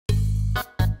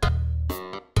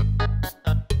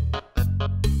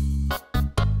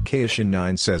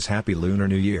Cation9 says Happy Lunar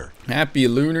New Year. Happy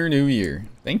Lunar New Year.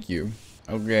 Thank you.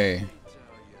 Okay.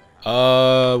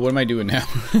 What am I doing now?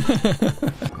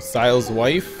 Sile's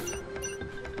wife.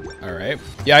 Alright.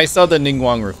 Yeah, I saw the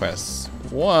Ningguang requests.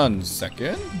 1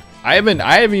 second. I haven't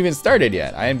even started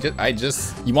yet.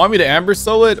 You want me to Amber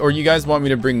Soul it, or you guys want me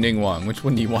to bring Ningguang? Which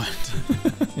one do you want?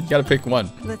 You gotta pick one.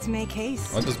 Let's make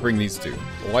haste. I'll just bring these two.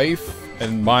 Wife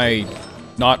and my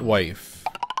not wife.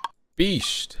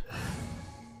 Beisht.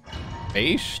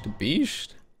 Beisht?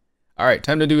 Beisht? Alright,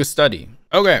 time to do a study.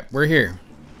 Okay, we're here.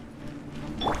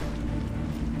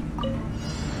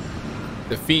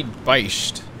 Defeat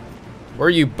Beisht. Where are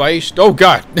you, Beisht? Oh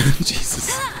god!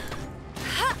 Jesus.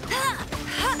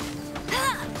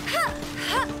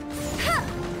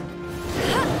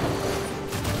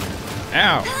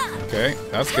 Ow! Okay,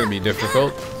 that's gonna be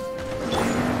difficult.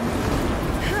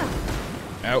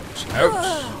 Ouch,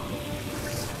 ouch.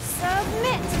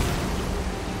 Submit!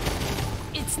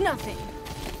 It's nothing.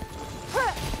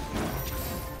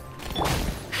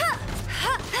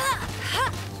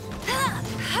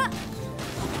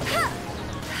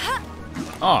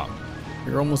 Oh,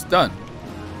 you're almost done.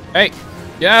 Hey,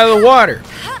 get out of the water.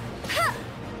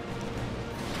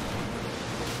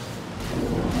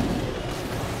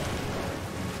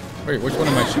 Wait, which one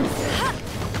am I shooting?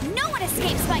 No one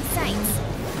escapes my sights.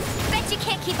 Bet you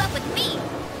can't keep up with me.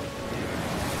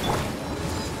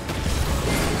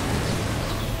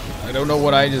 I don't know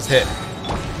what I just hit.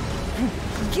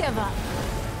 Give up.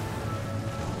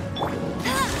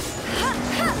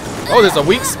 Oh, there's a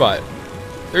weak spot.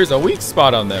 There's a weak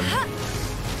spot on them.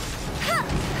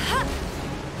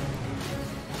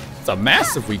 It's a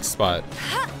massive weak spot.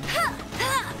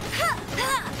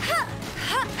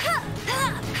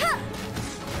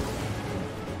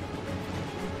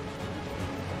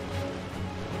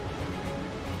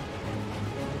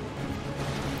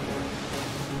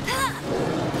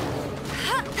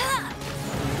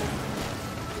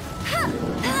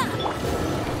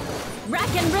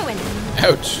 Rack and ruin.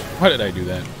 Ouch. Why did I do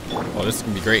that? Oh, this is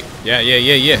gonna be great. Yeah.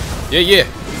 Yeah.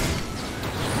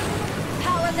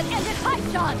 Power that ended high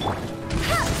shot.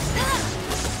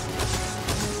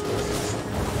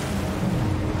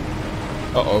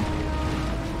 Uh-oh.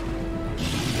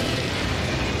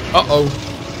 Uh-oh.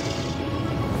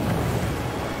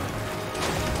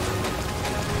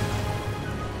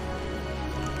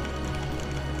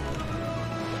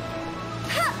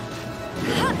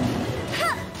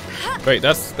 Wait,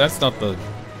 that's not the...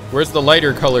 Where's the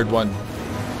lighter colored one?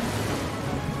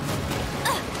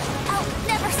 I'll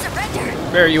never surrender.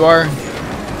 There you are.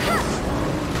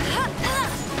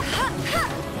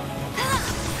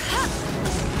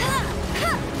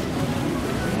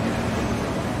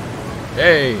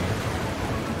 Hey.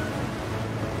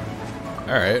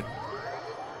 All right.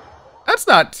 That's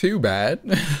not too bad.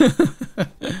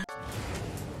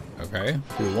 Okay,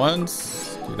 do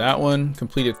once, do that one.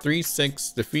 Completed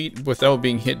 3-6, defeat without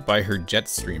being hit by her jet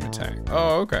stream attack.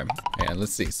 Oh, okay. And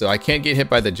let's see. So I can't get hit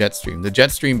by the jet stream. The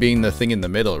jet stream being the thing in the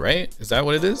middle, right? Is that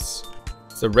what it is?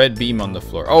 It's a red beam on the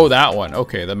floor. Oh, that one.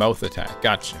 Okay, the mouth attack.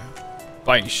 Gotcha.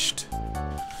 Beisht.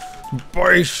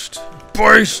 Beisht.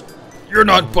 Beisht. You're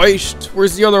not Beisht.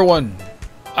 Where's the other one?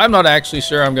 I'm not actually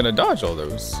sure I'm gonna dodge all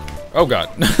those. Oh god.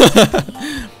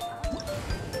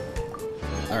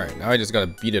 Alright, now I just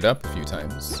gotta beat it up a few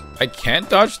times. I can't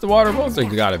dodge the water balls?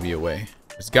 There's gotta be a way.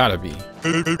 There's gotta be.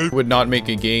 Would not make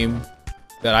a game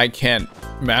that I can't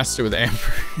master with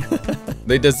Amber.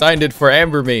 They designed it for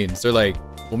Amber mains. They're like,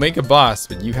 we'll make a boss,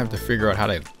 but you have to figure out how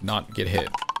to not get hit.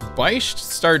 Beisht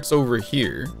starts over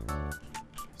here.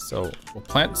 So we'll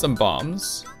plant some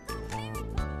bombs.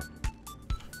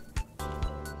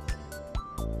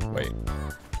 Wait.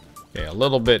 Okay, a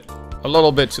little bit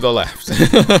to the left.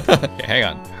 Okay, hang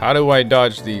on. How do I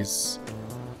dodge these?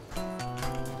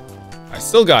 I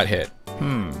still got hit.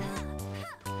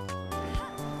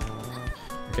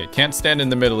 Okay, can't stand in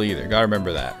the middle either. Gotta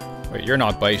remember that. Wait, you're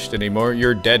not Beisht anymore.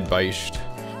 You're dead Beisht.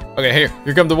 Okay,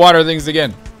 here come the water things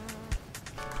again.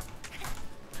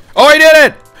 Oh, I did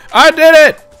it! I did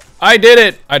it! I did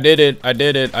it! I did it! I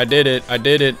did it! I did it! I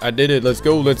did it! I did it! Let's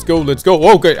go! Let's go! Let's go!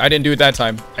 Oh, good! I didn't do it that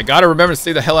time. I gotta remember to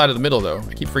stay the hell out of the middle, though.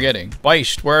 I keep forgetting.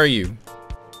 Beisht, where are you?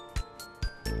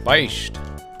 Beisht.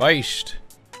 Beisht.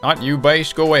 Not you,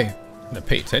 Beisht. Go away. I'm gonna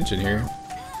pay attention here.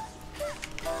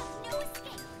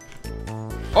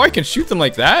 Oh, I can shoot them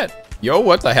like that? Yo,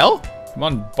 what the hell? Come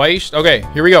on, Beisht. Okay,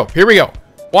 here we go. Here we go.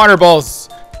 Water balls.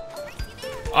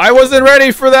 I wasn't ready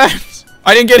for that.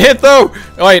 I didn't get hit though.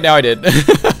 Oh wait, now I did.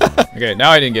 Okay,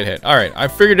 now I didn't get hit. All right, I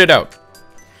figured it out.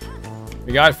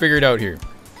 We got it figured out here.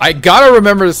 I gotta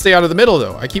remember to stay out of the middle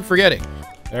though. I keep forgetting.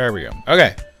 There we go.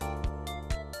 Okay.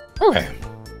 Okay.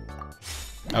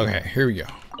 Okay, here we go.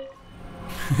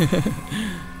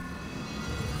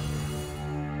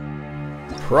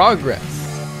 Progress.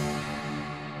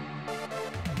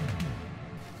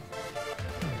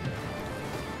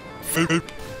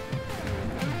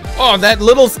 Oh, that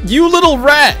little, you little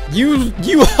rat! You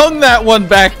hung that one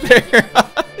back there.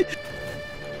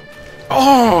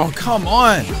 Oh, come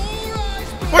on!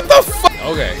 What the fuck?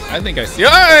 Okay, I think I see.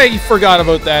 I forgot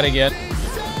about that again.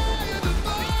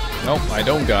 Nope, I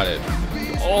don't got it.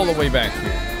 All the way back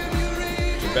here.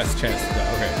 The best chance to go.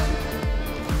 Okay.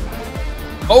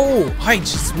 Oh, I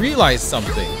just realized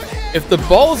something. If the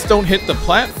balls don't hit the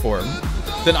platform,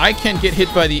 then I can't get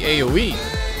hit by the AoE.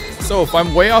 So if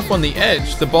I'm way off on the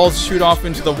edge, the balls shoot off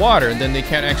into the water and then they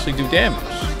can't actually do damage.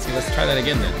 See, let's try that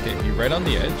again then. Okay, you right on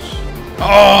the edge.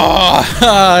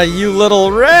 Oh, you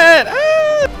little rat!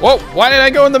 Ah! Whoa, why did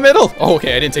I go in the middle? Oh,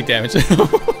 okay, I didn't take damage.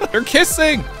 They're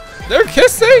kissing! They're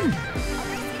kissing!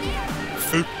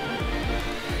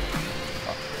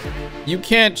 You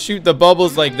can't shoot the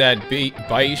bubbles like that,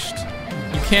 Beisht.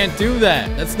 You can't do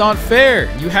that. That's not fair.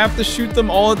 You have to shoot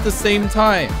them all at the same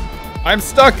time. I'm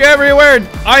stuck everywhere.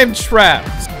 I'm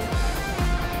trapped.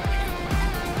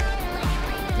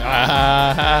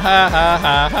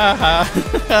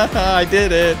 I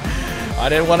did it. I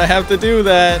didn't want to have to do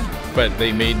that, but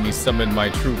they made me summon my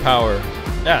true power.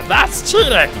 Yeah, that's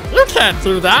cheating. You can't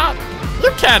do that. You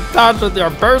can't dodge with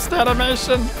your burst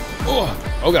animation.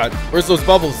 Oh God, where's those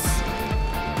bubbles?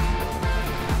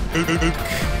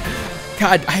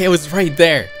 God, I was right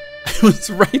there. I was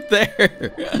right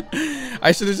there.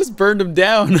 I should have just burned him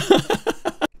down.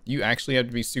 You actually have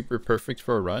to be super perfect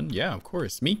for a run? Yeah, of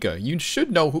course. Mika, you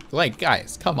should know who, like,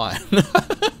 guys, come on.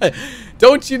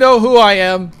 Don't you know who I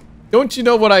am? Don't you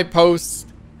know what I post?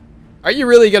 Are you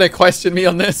really gonna question me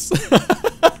on this?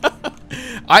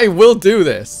 I will do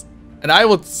this. And I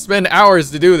will spend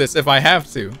hours to do this if I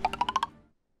have to.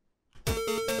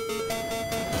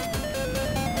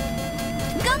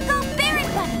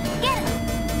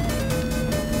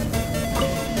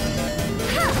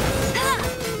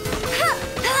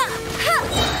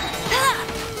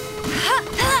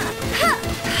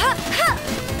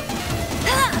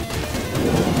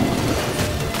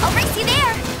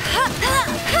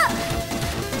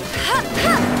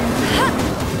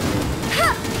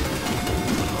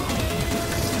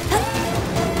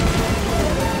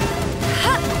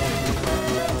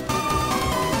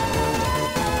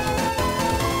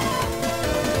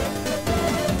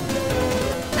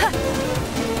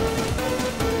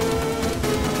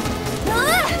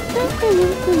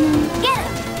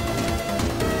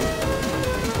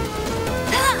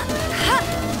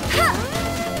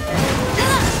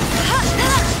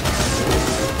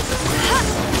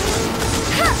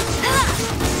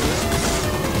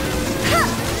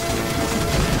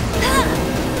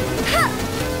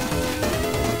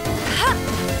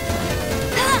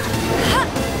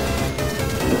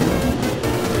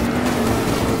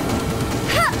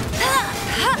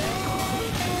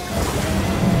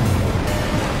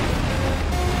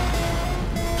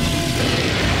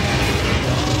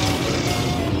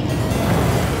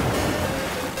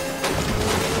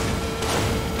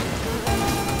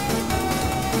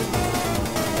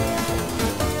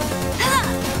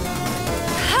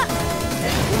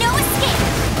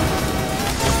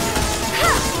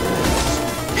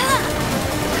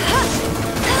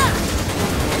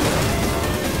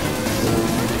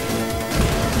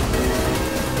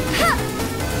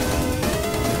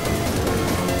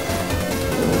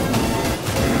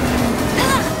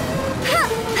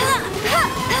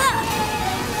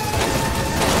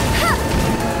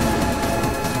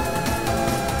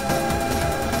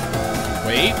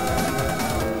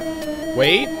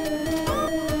 Wait.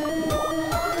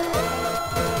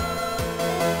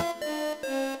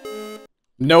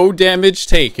 No damage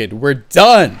taken. We're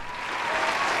done.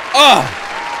 Ah!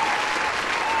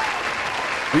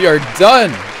 We are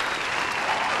done.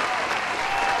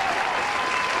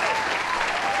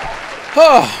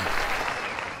 Oh.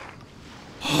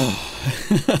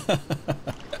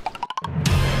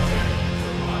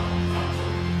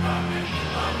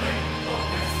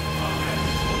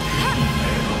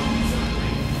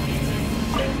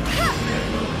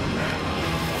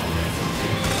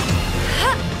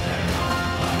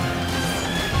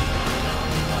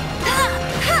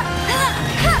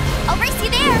 I'll race you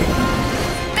there.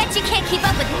 Bet you can't keep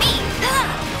up with me.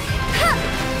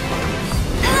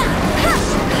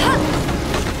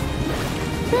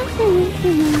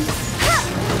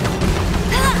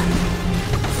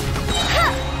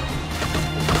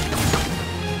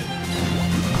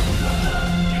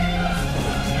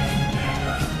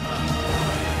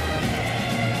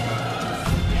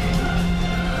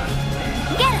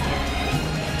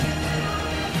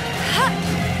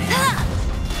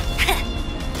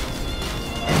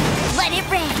 Let it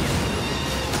rain.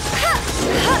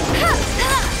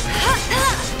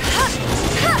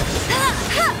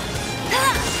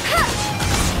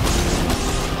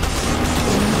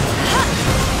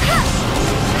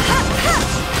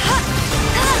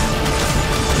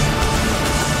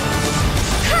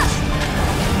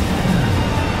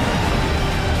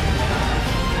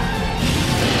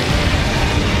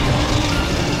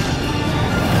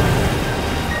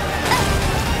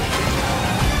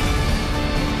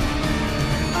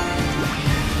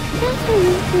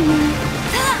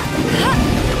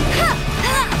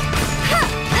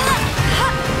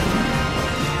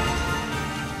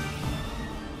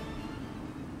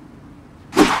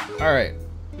 Alright,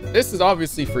 this is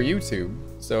obviously for YouTube,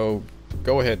 so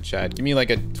go ahead, Chad. Give me like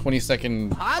a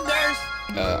 20-second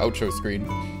outro screen.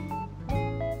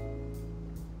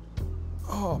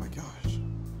 Oh my gosh.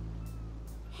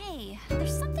 Hey,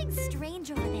 there's something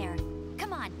strange over there.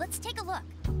 Come on, let's take a look.